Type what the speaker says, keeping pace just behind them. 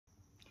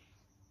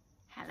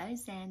Hello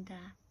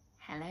Xander,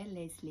 hello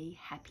Lesley,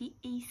 happy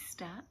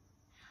Easter.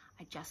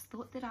 I just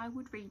thought that I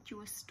would read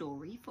you a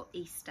story for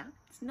Easter.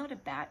 It's not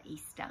about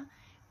Easter,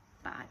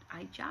 but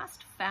I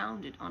just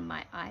found it on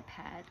my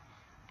iPad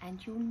and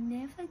you'll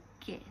never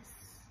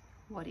guess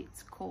what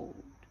it's called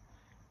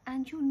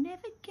and you'll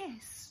never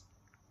guess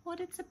what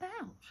it's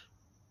about.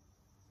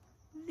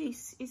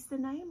 This is the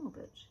name of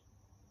it.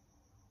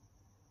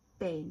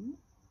 Ben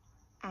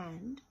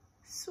and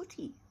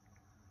Sooty.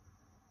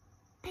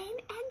 Ben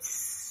and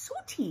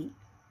Sooty.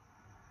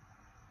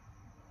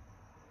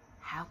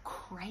 How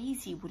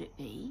crazy would it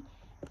be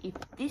if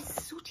this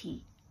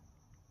Sooty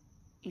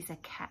is a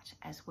cat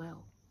as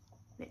well?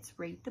 Let's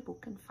read the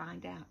book and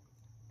find out.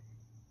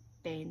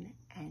 Ben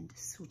and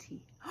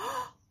Sooty.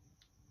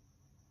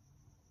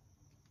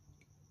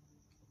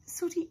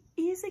 Sooty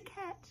is a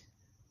cat.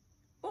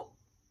 Oh,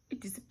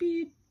 it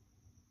disappeared.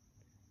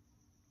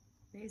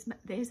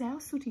 There's our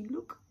Sooty,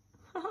 look.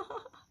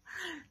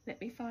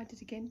 Let me find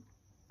it again.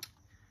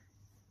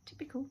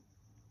 Typical.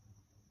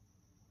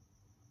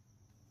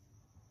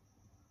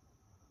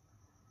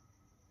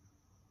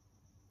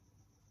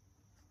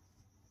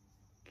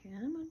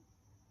 Come on.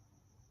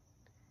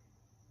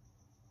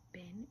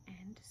 Ben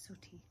and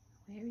Sooty.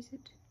 Where is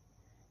it?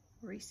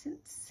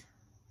 Recents.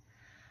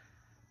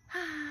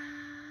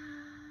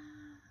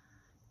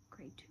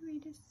 Grade 2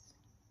 readers.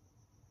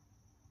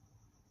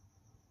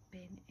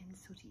 Ben and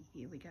Sooty.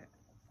 Here we go.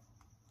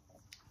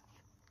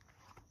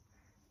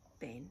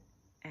 Ben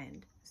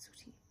and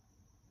Sooty.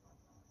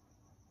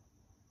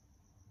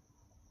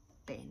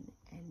 Ben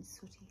and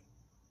Sooty.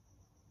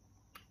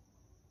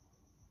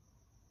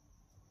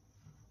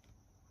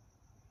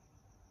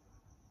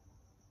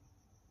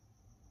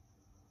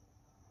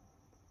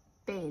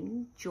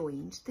 Ben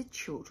joined the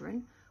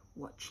children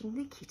watching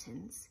the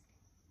kittens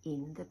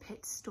in the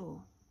pet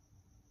store.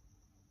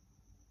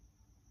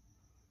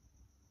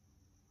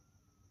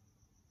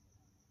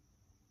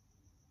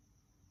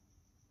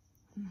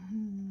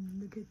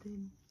 Look at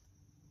them.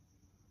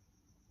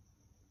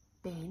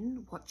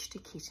 Ben watched a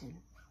kitten.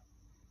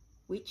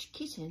 Which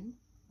kitten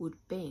would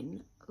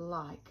Ben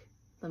like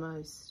the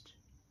most?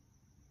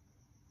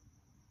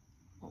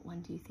 What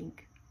one do you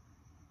think?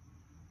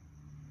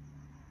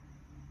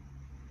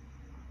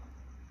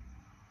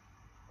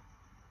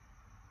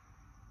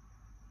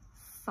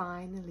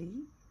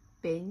 Finally,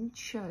 Ben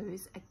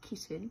chose a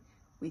kitten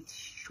with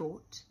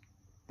short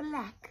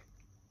black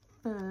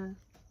fur.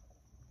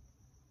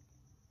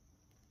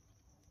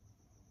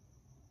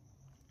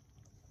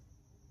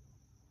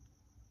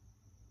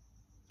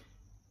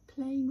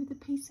 Playing with a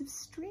piece of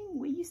string.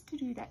 We used to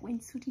do that when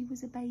Sooty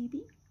was a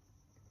baby.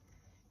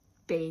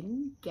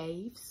 Ben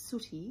gave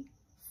Sooty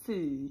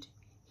food.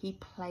 He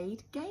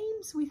played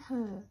games with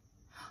her.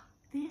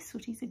 There,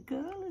 Sooty's a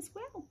girl as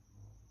well.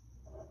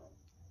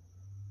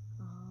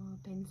 Oh,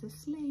 Ben's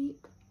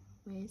asleep.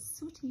 Where's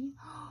Sooty?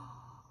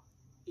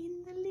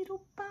 In the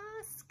little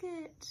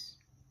basket.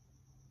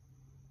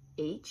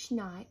 Each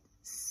night,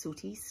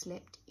 Sooty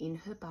slept in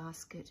her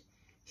basket.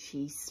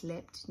 She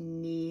slept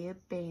near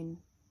Ben.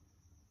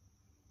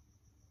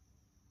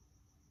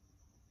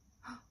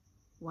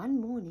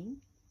 One morning,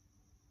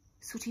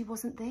 Sooty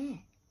wasn't there.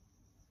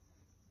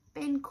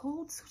 Ben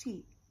called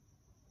Sooty,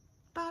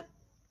 but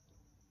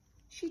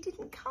she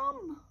didn't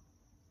come.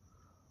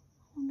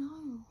 Oh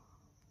no.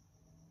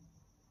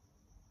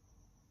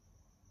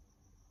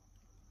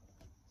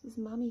 This is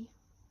Mummy.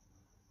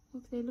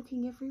 Look, they're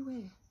looking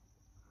everywhere.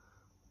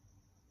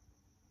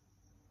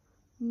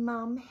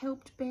 Mum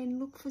helped Ben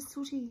look for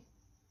Sooty.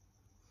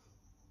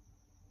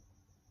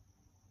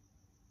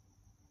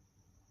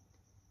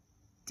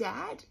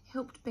 Dad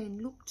helped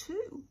Ben look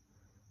too.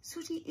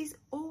 Sooty is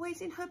always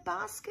in her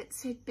basket,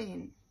 said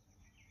Ben.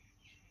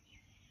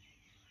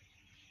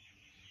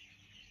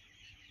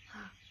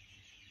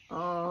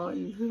 Oh,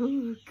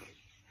 look.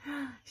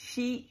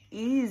 She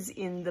is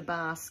in the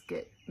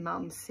basket,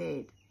 Mum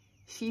said.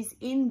 She's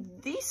in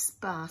this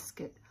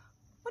basket.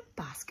 What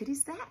basket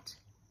is that?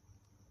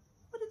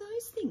 What are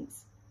those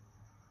things?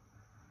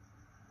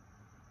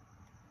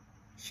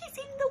 She's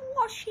in the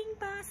washing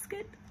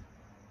basket.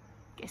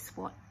 Guess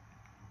what?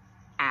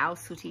 Our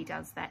Sooty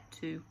does that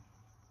too.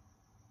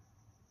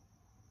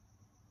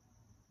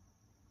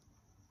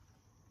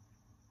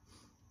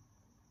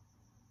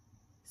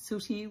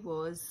 Sooty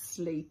was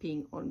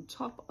sleeping on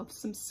top of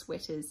some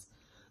sweaters.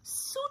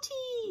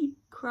 Sooty!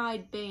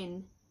 Cried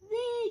Ben.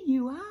 There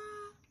you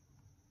are.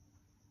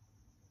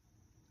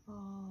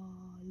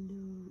 Oh,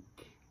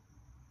 look.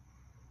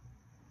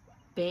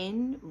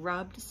 Ben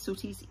rubbed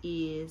Sooty's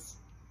ears.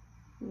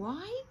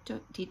 Why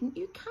didn't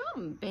you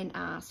come? Ben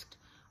asked.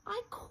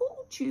 I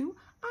called you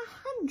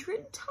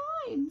 100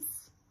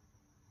 times.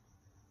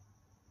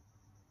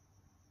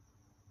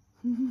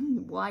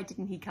 Why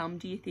didn't he come,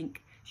 do you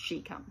think?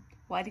 She come.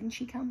 Why didn't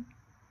she come?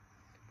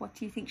 What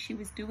do you think she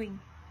was doing?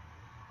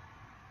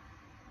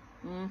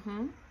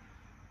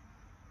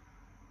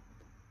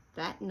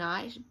 That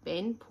night,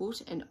 Ben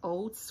put an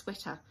old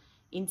sweater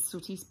in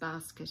Sooty's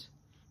basket.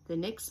 The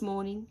next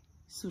morning,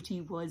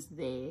 Sooty was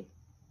there.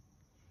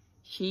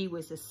 She She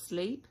was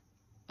asleep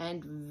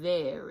and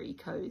very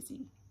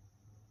cozy.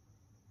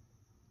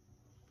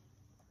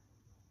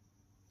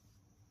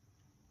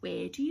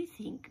 Where do you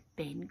think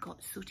Ben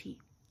got Sooty?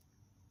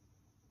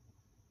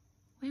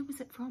 Where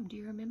was it from? Do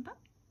you remember?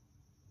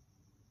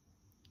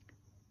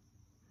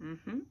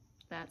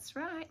 That's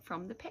right,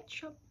 from the pet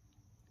shop.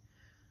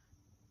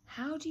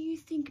 How do you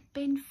think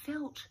Ben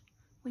felt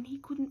when he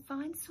couldn't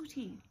find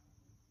Sooty?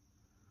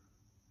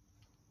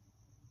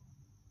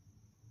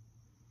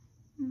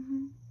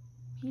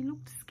 He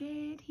looked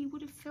scared. He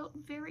would have felt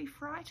very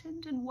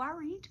frightened and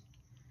worried.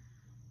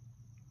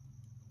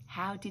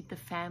 How did the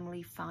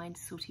family find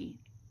Sooty?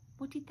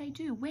 What did they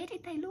do? Where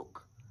did they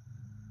look?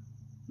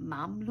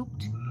 Mum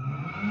looked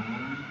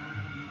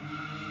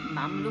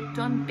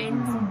on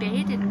Ben's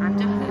bed and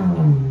under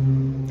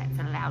her... That's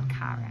a loud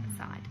car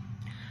outside.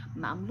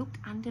 Mum looked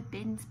under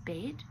Ben's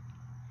bed.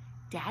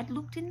 Dad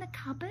looked in the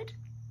cupboard.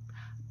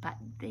 But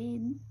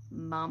then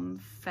Mum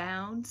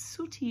found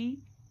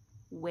Sooty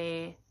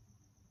where?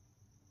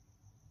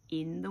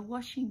 In the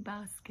washing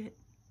basket.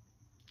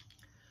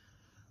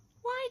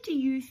 Why do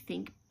you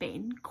think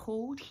Ben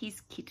called his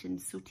kitten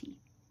Sooty?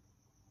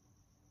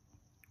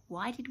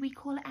 Why did we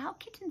call our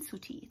kitten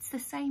Sooty? It's the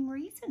same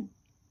reason.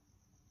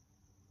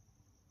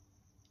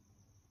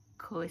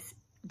 'Cause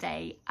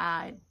they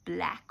are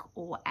black,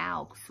 or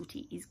our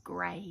Sooty is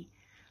grey,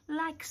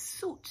 like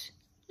soot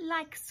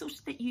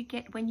that you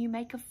get when you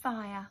make a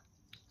fire,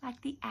 like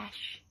the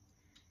ash.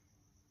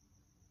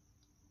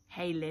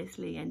 Hey,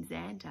 Leslie and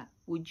Xander,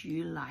 would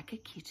you like a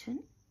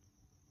kitten?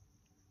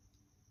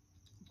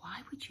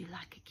 Why would you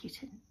like a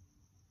kitten?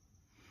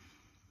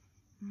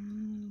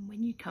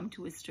 When you come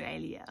to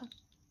Australia,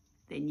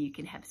 then you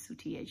can have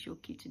Sooty as your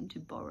kitten to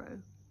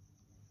borrow.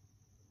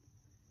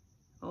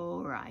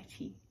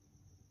 Alrighty.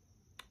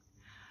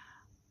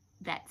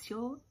 That's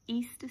your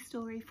Easter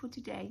story for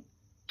today.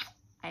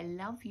 I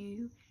love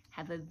you.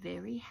 Have a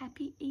very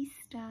happy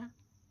Easter.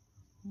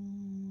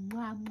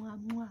 Mwah, mwah,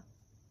 mwah.